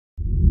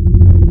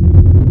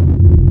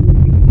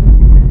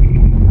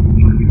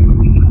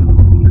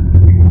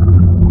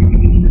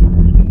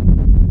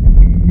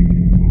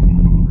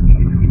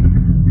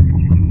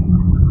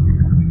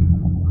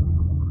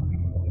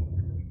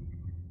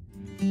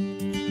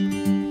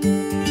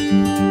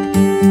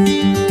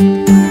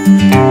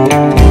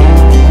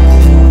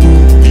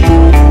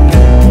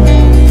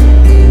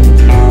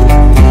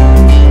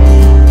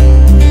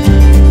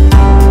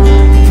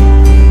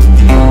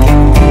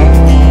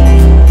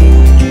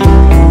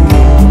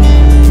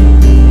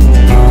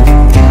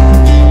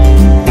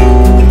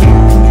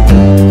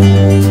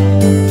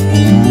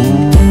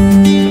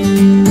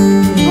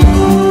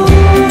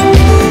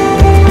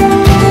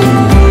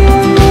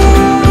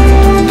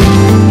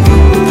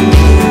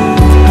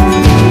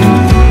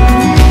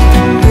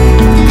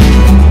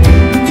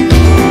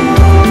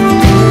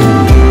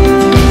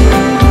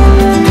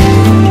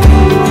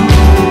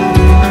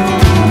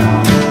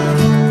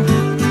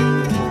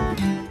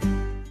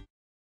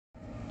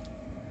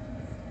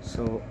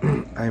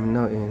I'm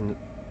now in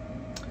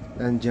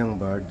Nanjiang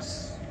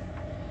Bards,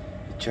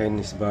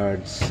 Chinese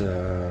bards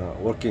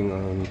working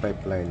on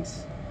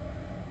pipelines.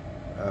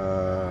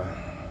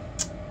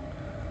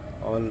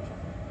 All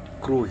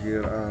crew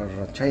here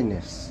are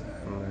Chinese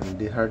and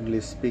they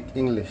hardly speak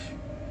English.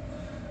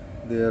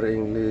 Their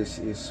English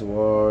is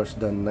worse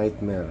than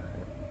nightmare,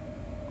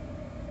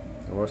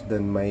 worse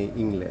than my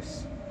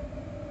English.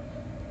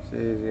 So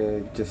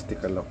just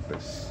take a look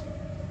this.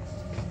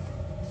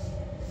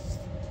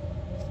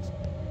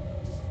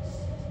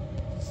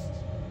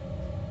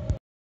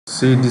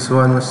 See this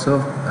one also,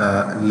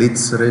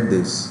 let's read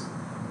this.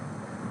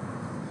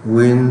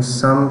 When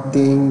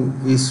something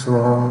is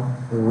wrong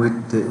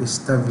with the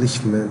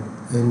establishment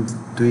and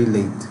too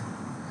late,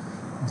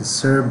 the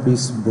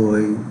service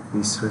boy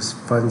is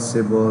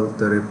responsible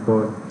to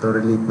report to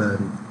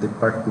relevant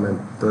department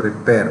to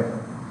repair.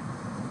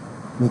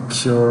 Make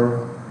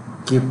sure,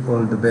 keep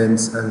all the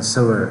vents and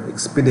sewer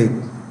expedite.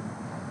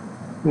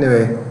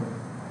 Anyway,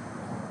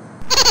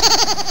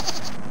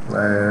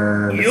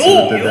 let's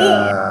go to the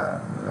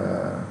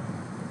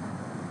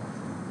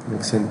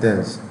next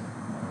sentence.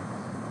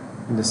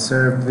 The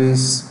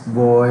service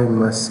boy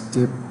must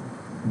keep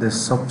the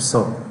soft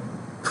soap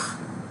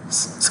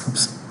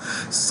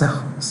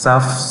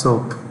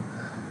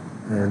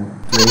and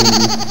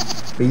plain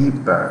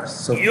paper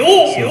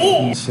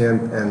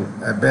sufficient and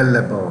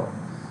available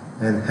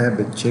and have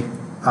it checked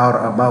out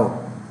about.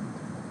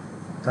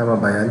 Tama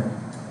ba yan?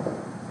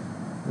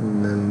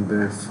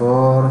 Number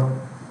 4.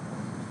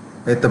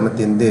 Ito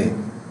matindi.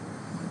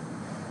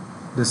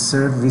 The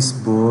service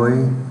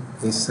boy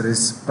is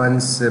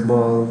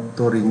responsible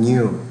to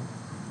renew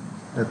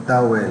the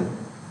towel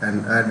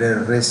and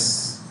other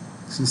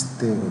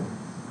resisting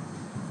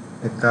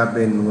a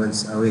cabin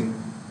once a week.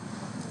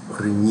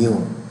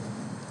 Renew.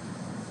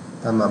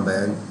 Tama ba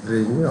yan?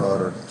 Renew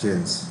or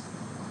change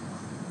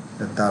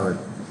the towel?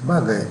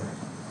 Bagay.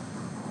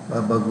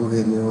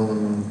 Babaguhin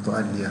yung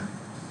tuwalya.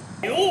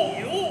 So,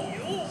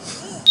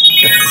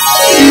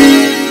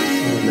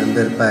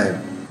 number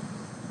 5.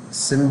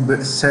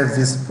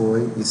 Service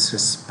boy is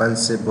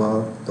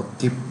responsible to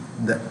keep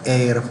the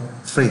air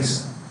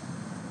fresh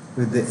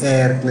with the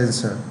air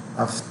cleanser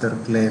after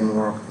clean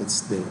work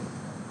each day.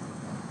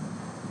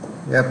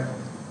 Yep.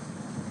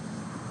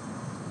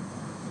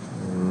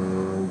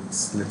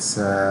 Let's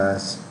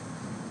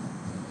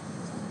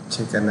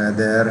check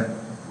another.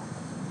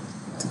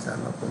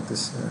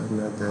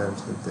 Another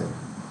something.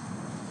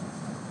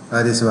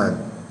 This one.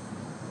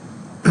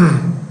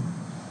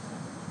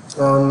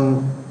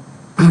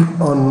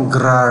 On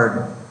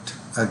guard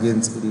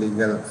against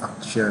illegal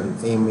action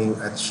aiming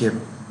at ship,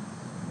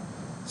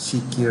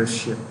 secure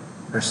ship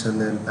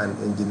personnel and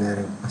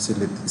engineering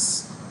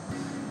facilities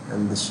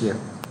and the ship.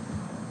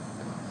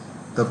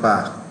 Ito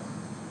pa.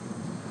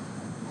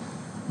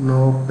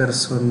 No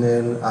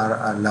personnel are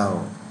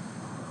allowed.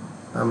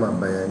 Tama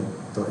ba yan?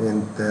 To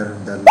enter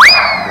the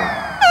lockdown.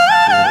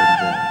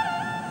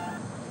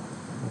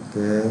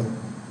 Okay.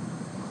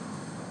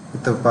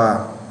 Ito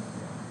pa.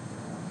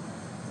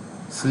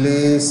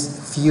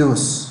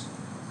 Fuse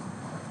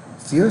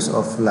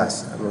or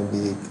flash.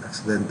 Maybe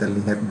accidentally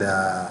hit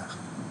the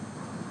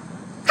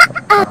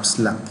caps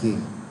lock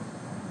key.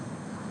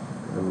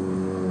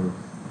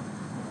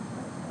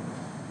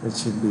 It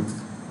should be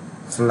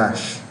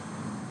flash.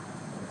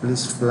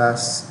 Please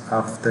flash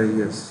after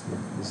use.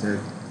 He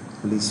said,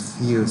 please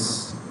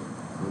fuse.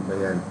 Ano ba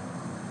yan?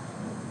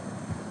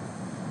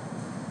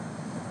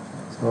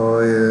 So,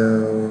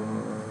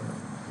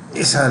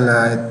 isa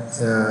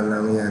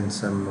lang yan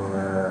sa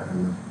mga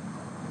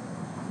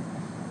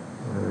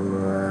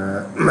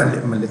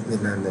mali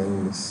nila na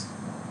English.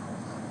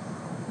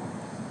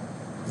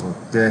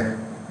 Okay.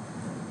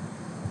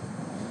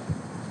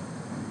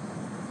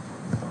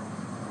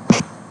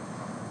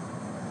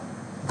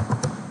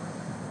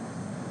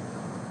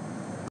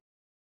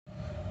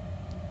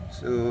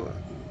 So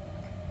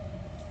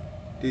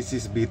this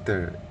is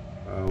bitter.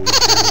 We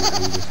can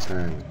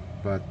understand,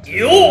 but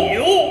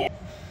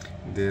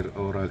their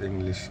oral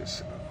English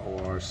is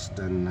worse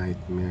than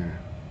nightmare,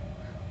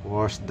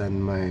 worse than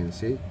mine.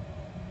 See?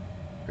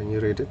 Can you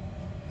read it?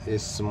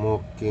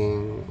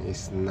 Smoking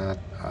is not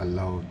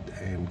allowed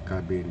in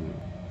cabin,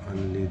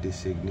 only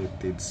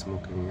designated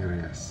smoking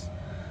areas.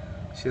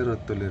 Zero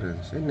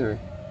tolerance. Anyway.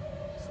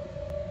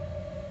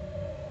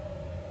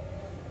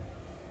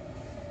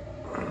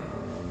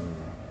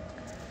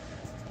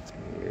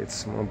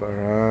 Let's move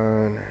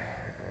around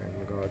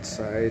and go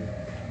outside.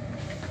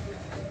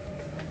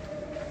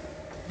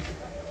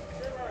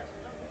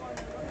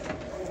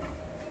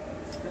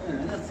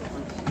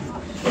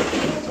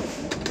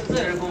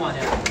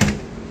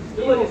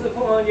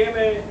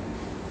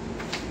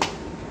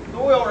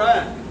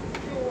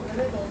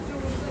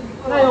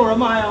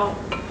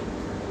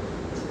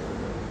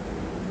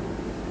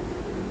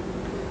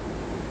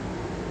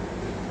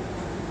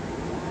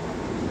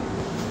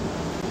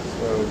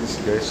 So these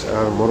guys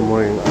are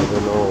murmuring, I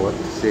don't know what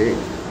to say.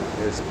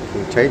 They're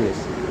speaking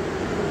Chinese.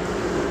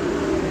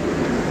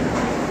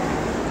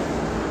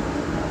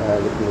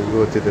 let me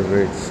go to the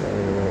bridge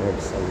and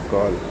have some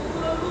call.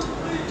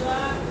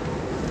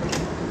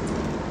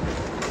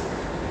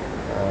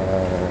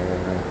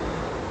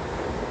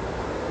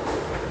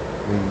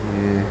 We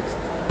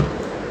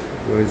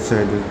go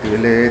inside the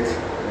toilet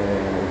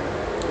and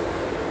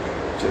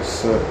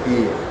just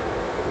eat.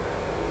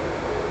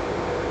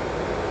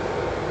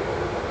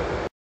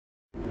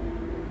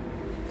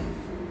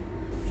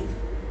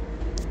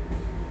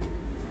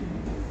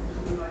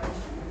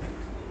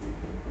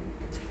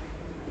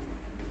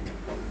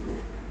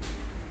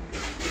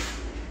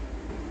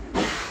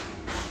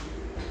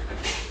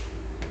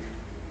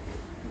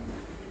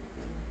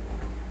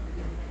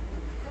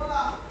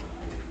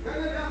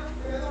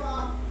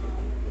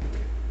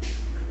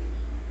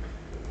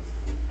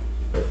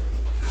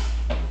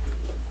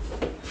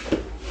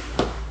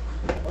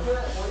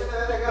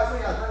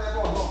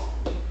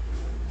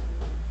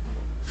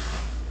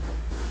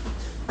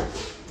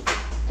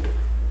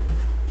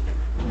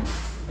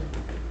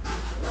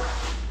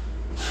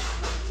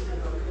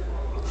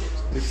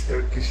 This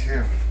Turkish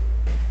here.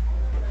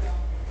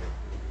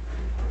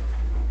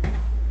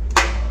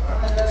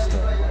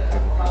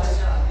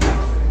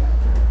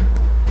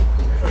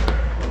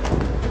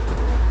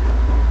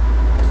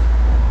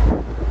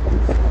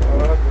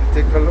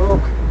 Take a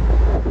look.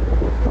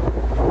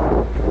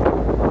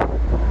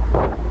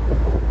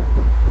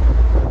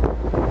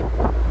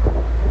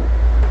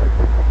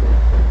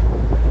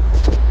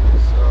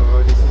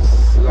 So this is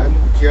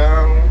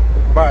Lanjiang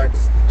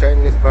birds,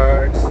 Chinese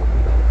birds.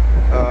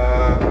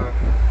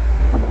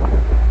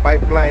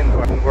 Pipeline,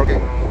 I'm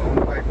working on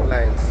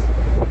pipelines.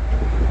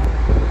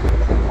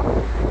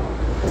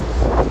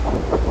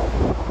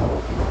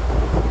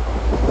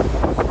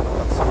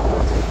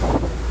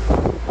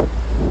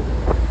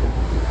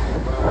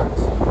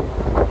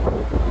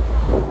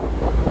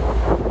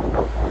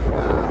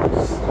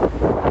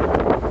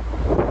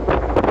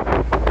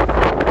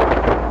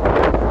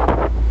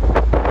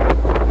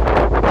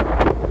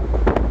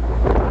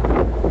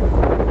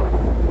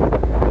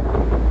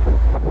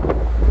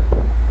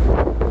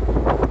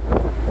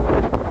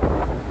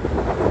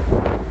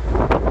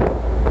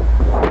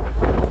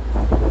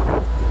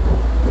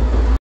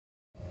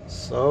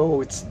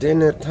 So it's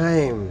dinner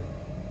time.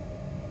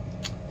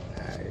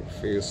 I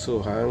feel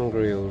so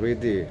hungry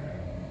already.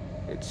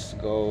 Let's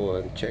go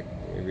and check.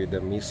 Maybe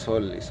the mess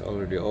hall is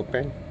already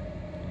open.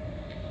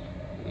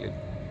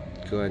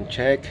 Let's go and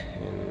check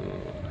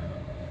and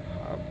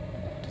have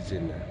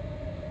dinner.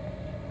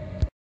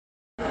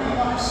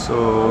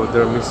 So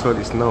the mess hall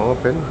is now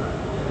open,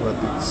 but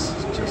it's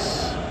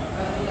just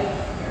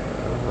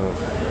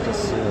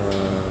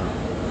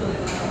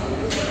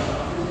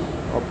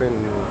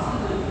open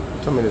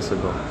 2 minutes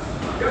ago.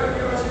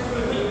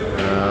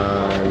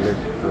 Let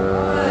the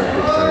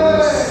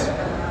Chinese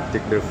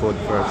take their food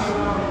first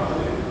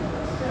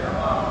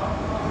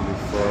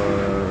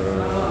before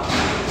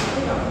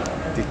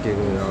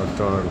taking our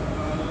turn.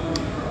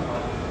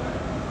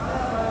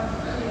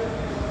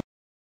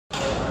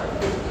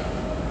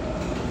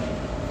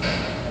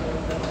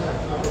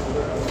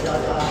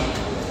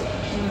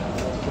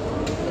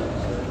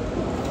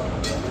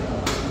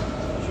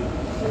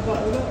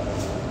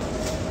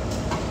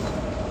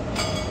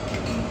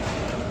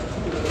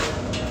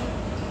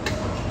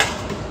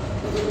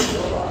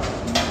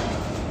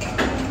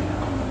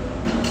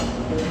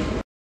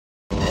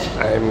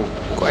 I'm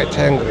quite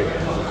hungry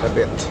a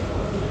bit.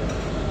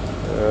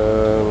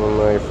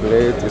 My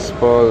plate is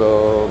full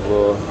of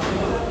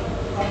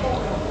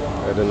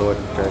I don't know what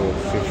kind of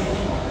fish.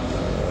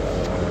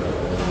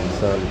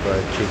 Some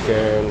fried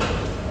chicken,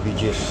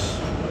 veggies,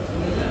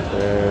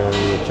 and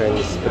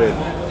Chinese bread.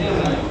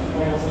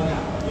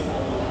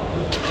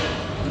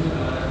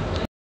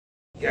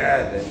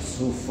 God, I'm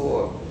so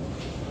full.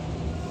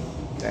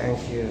 Thank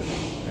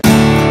you.